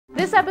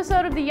This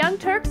episode of The Young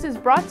Turks is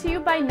brought to you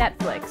by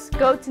Netflix.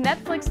 Go to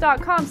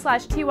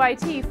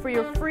netflix.com/TYT for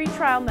your free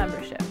trial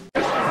membership.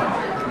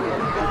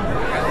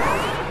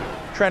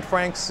 Trent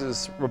Franks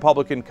is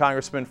Republican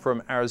congressman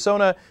from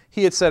Arizona.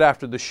 He had said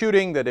after the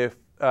shooting that if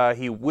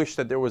he wished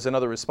that there was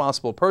another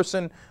responsible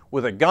person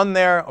with a gun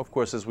there, of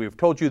course, as we've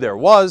told you, there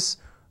was,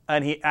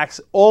 and he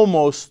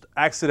almost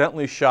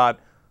accidentally shot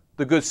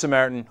the Good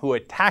Samaritan who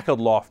had tackled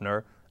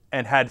Loeffner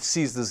and had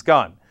seized his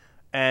gun.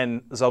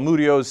 And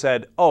Zalmudio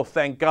said, "Oh,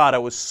 thank God, I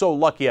was so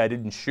lucky I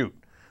didn't shoot."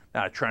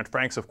 Now, Trent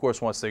Franks, of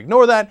course, wants to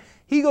ignore that.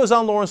 He goes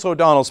on Lawrence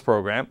O'Donnell's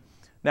program.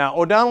 Now,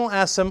 O'Donnell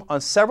asks him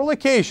on several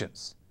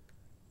occasions,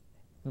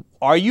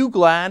 are you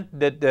glad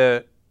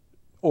that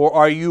or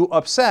are you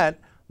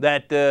upset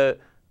that the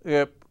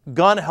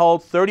gun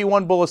held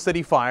 31 bullets that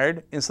he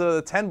fired instead of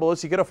the 10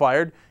 bullets he could have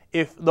fired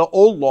if the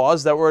old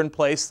laws that were in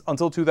place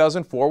until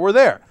 2004 were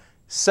there?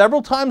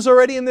 Several times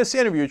already in this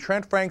interview,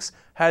 Trent Franks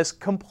has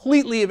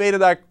completely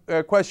evaded that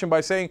question by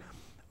saying,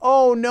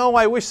 "Oh no,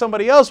 I wish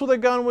somebody else with a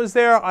gun was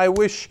there. I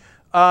wish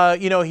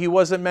he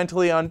wasn't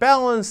mentally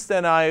unbalanced,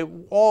 and I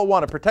all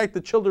want to protect the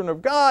children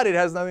of God. It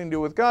has nothing to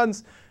do with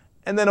guns."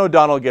 And then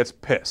O'Donnell gets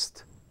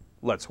pissed.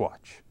 Let's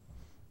watch.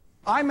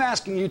 I'm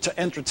asking you to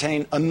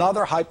entertain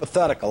another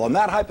hypothetical, and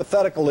that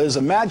hypothetical is,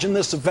 imagine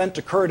this event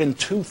occurred in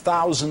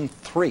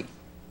 2003.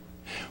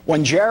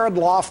 When Jared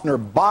Loeffner,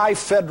 by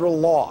federal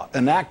law,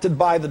 enacted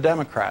by the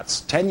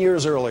Democrats 10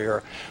 years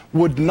earlier,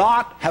 would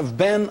not have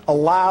been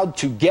allowed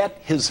to get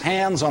his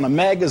hands on a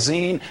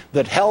magazine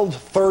that held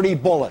 30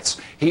 bullets.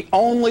 He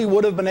only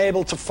would have been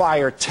able to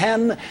fire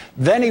 10,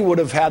 then he would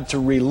have had to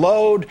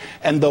reload,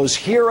 and those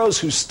heroes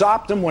who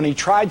stopped him when he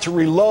tried to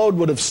reload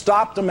would have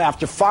stopped him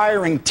after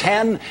firing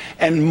 10,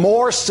 and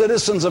more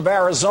citizens of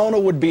Arizona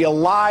would be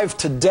alive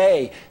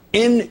today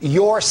in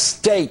your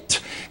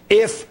state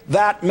if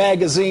that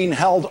magazine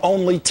held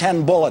only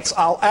 10 bullets.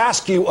 I'll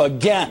ask you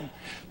again,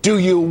 do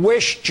you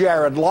wish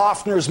Jared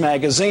Loeffner's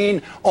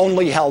magazine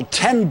only held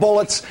 10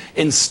 bullets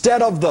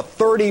instead of the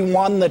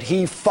 31 that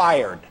he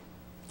fired?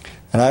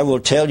 And I will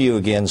tell you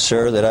again,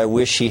 sir, that I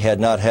wish he had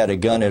not had a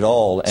gun at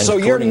all. And so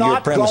you're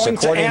not going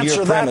to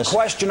answer that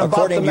question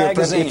about the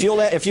magazine?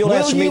 If you'll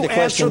answer me the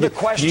question,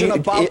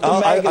 about the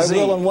magazine?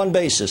 I will on one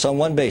basis. On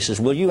one basis,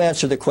 will you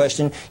answer the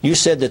question? You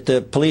said that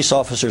the police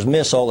officers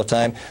miss all the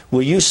time.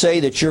 Will you say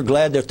that you're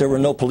glad that there were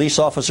no police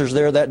officers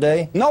there that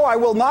day? No, I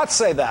will not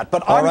say that.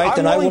 But I'm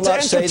willing to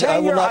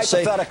entertain your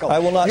hypothetical. I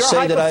will not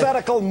say that. Your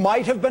hypothetical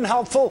might have been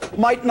helpful,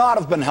 might not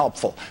have been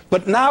helpful.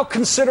 But now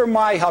consider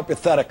my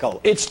hypothetical.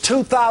 It's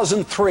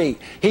 2003.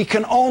 He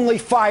can only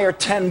fire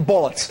 10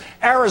 bullets.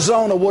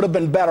 Arizona would have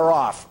been better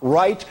off,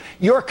 right?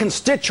 Your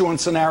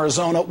constituents in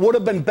Arizona would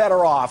have been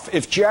better off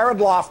if Jared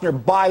Loeffner,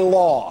 by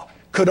law,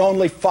 could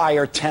only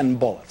fire 10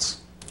 bullets.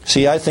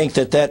 See, I think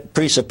that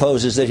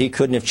presupposes that he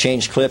couldn't have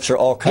changed clips or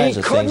all kinds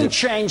of things. He couldn't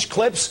change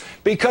clips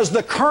because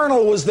the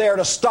colonel was there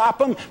to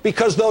stop him,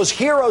 because those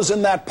heroes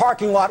in that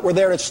parking lot were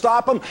there to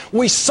stop him.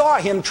 We saw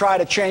him try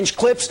to change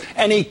clips,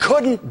 and he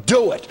couldn't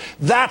do it.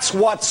 That's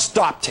what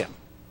stopped him.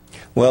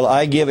 Well,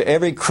 I give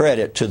every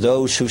credit to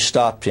those who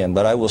stopped him,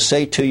 but I will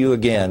say to you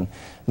again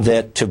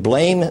that to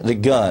blame the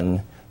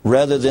gun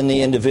rather than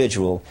the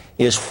individual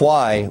is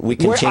why we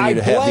continue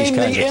to have these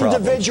kinds of problems. I blame the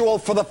individual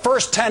for the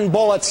first 10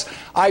 bullets.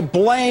 I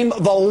blame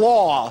the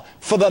law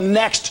for the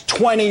next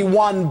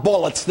 21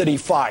 bullets that he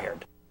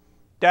fired.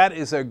 That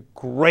is a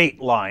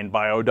great line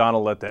by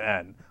O'Donnell at the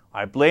end.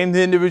 I blame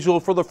the individual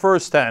for the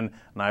first 10,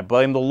 and I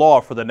blame the law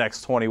for the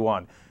next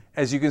 21.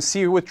 As you can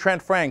see with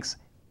Trent Franks,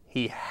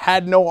 he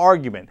had no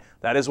argument.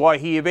 That is why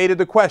he evaded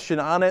the question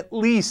on at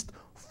least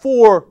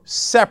 4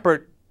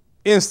 separate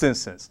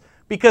instances.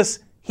 Because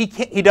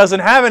he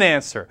doesn't have an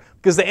answer.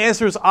 Because the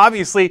answer is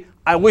obviously,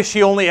 I wish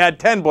he only had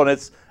 10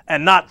 bullets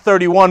and not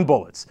 31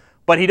 bullets.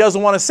 But he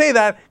doesn't want to say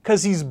that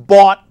because he's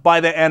bought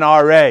by the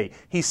NRA.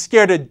 He's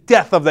scared to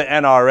death of the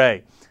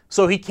NRA.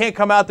 So he can't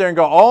come out there and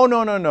go, "Oh,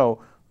 no, no, no.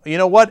 You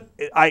know what?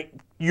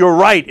 You're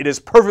right. It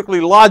is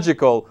perfectly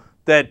logical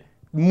that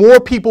more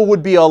people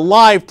would be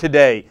alive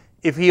today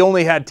if he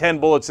only had 10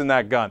 bullets in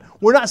that gun."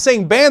 We're not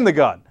saying ban the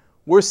gun.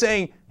 We're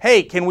saying,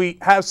 hey, can we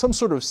have some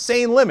sort of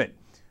sane limit?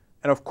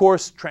 And of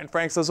course, Trent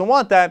Franks doesn't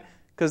want that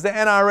because the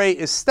NRA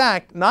is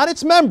stacked, not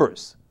its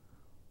members,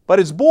 but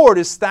its board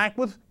is stacked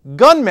with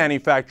gun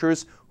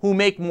manufacturers who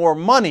make more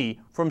money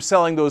from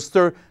selling those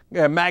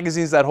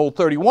magazines that hold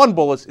 31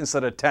 bullets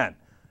instead of 10.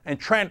 And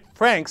Trent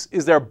Franks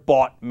is their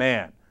bought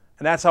man.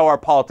 And that's how our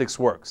politics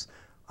works.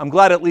 I'm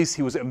glad at least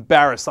he was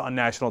embarrassed on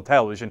national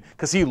television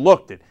because he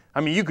looked it.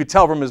 I mean, you could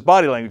tell from his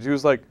body language. He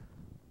was like,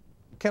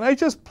 "Can I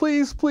just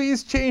please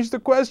change the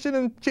question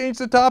and change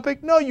the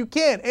topic?" No, you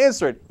can't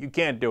answer it. You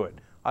can't do it.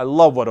 I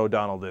love what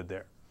O'Donnell did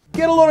there.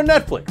 Get a load of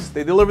Netflix.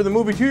 They deliver the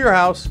movie to your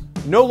house,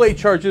 no late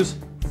charges,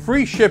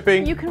 free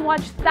shipping. You can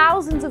watch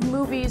thousands of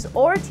movies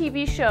or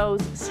TV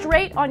shows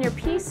straight on your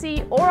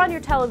PC or on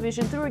your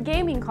television through a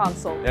gaming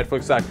console.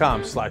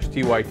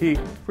 Netflix.com/TYT,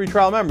 free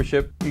trial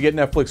membership. You get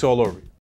Netflix all over you.